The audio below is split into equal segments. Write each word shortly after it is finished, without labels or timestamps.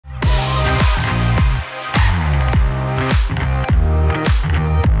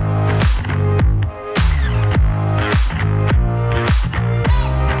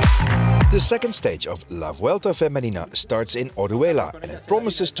second stage of La Vuelta Femenina starts in Orihuela, and it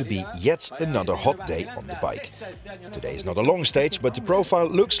promises to be yet another hot day on the bike. Today is not a long stage, but the profile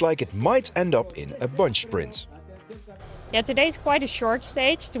looks like it might end up in a bunch sprint. Yeah, today is quite a short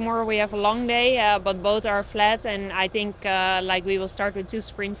stage. Tomorrow we have a long day, but both are flat, and I think we will start with 2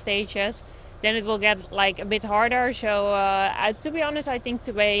 sprint stages. Then it will get a bit harder. So to be honest, I think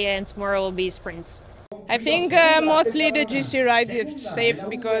today and tomorrow will be sprints. I think mostly the GC ride is safe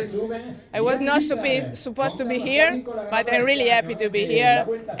because I was not supposed to be here, but I'm really happy to be here,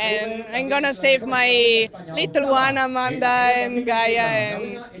 and I'm gonna save my little one, Amanda and Gaia, and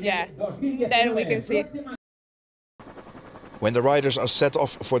yeah, then we can see. When the riders are set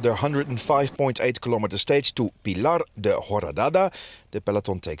off for their 105.8 kilometer stage to Pilar de Horadada, the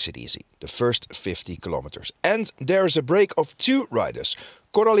peloton takes it easy, the first 50 kilometers. And there is a break of 2 riders.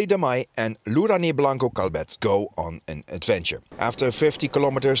 Coralie de May and Lurani Blanco Calvet go on an adventure. After 50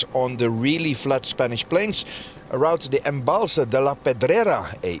 kilometers on the really flat Spanish plains, around the Embalse de la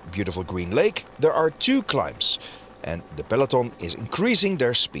Pedrera, a beautiful green lake, there are 2 climbs. And the peloton is increasing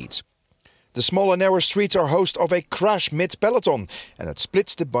their speed. The small and narrow streets are host of a crash mid-peloton, and it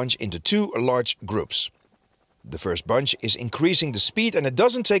splits the bunch into 2 large groups. The first bunch is increasing the speed, and it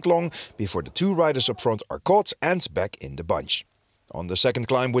doesn't take long before the 2 riders up front are caught and back in the bunch. On the second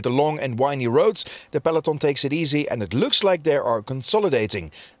climb with the long and windy roads, the peloton takes it easy, and it looks like they are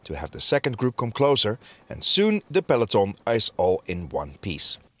consolidating to have the second group come closer, and soon the peloton is all in one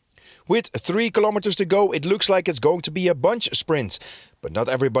piece. With 3 kilometers to go, it looks like it's going to be a bunch sprint. But not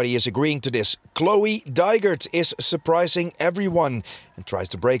everybody is agreeing to this. Chloe Dijkert is surprising everyone and tries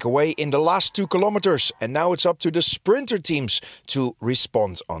to break away in the last 2 kilometers. And now it's up to the sprinter teams to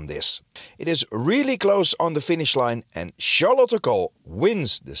respond on this. It is really close on the finish line, and Charlotte Kool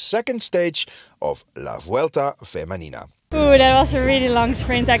wins the second stage of La Vuelta Femenina. Ooh, that was a really long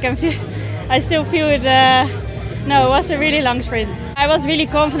sprint. I still feel it. No, it was a really long sprint. I was really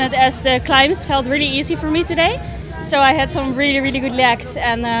confident as the climbs felt really easy for me today. So I had some really good legs,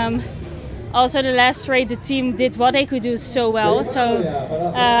 and also the last straight the team did what they could do so well. So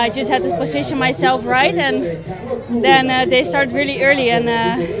I just had to position myself right, and then they started really early, and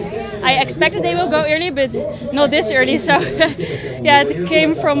I expected they will go early, but not this early. So yeah, it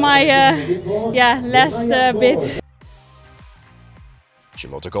came from my last bit.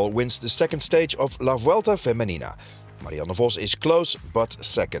 Charlotte Kool wins the second stage of La Vuelta Femenina. Marianne Vos is close, but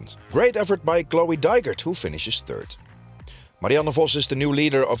second. Great effort by Chloe Dijkert, who finishes third. Marianne Vos is the new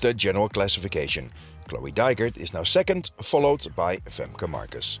leader of the general classification. Chloe Dijkert is now second, followed by Femke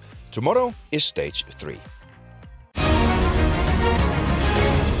Marcus. Tomorrow is stage 3.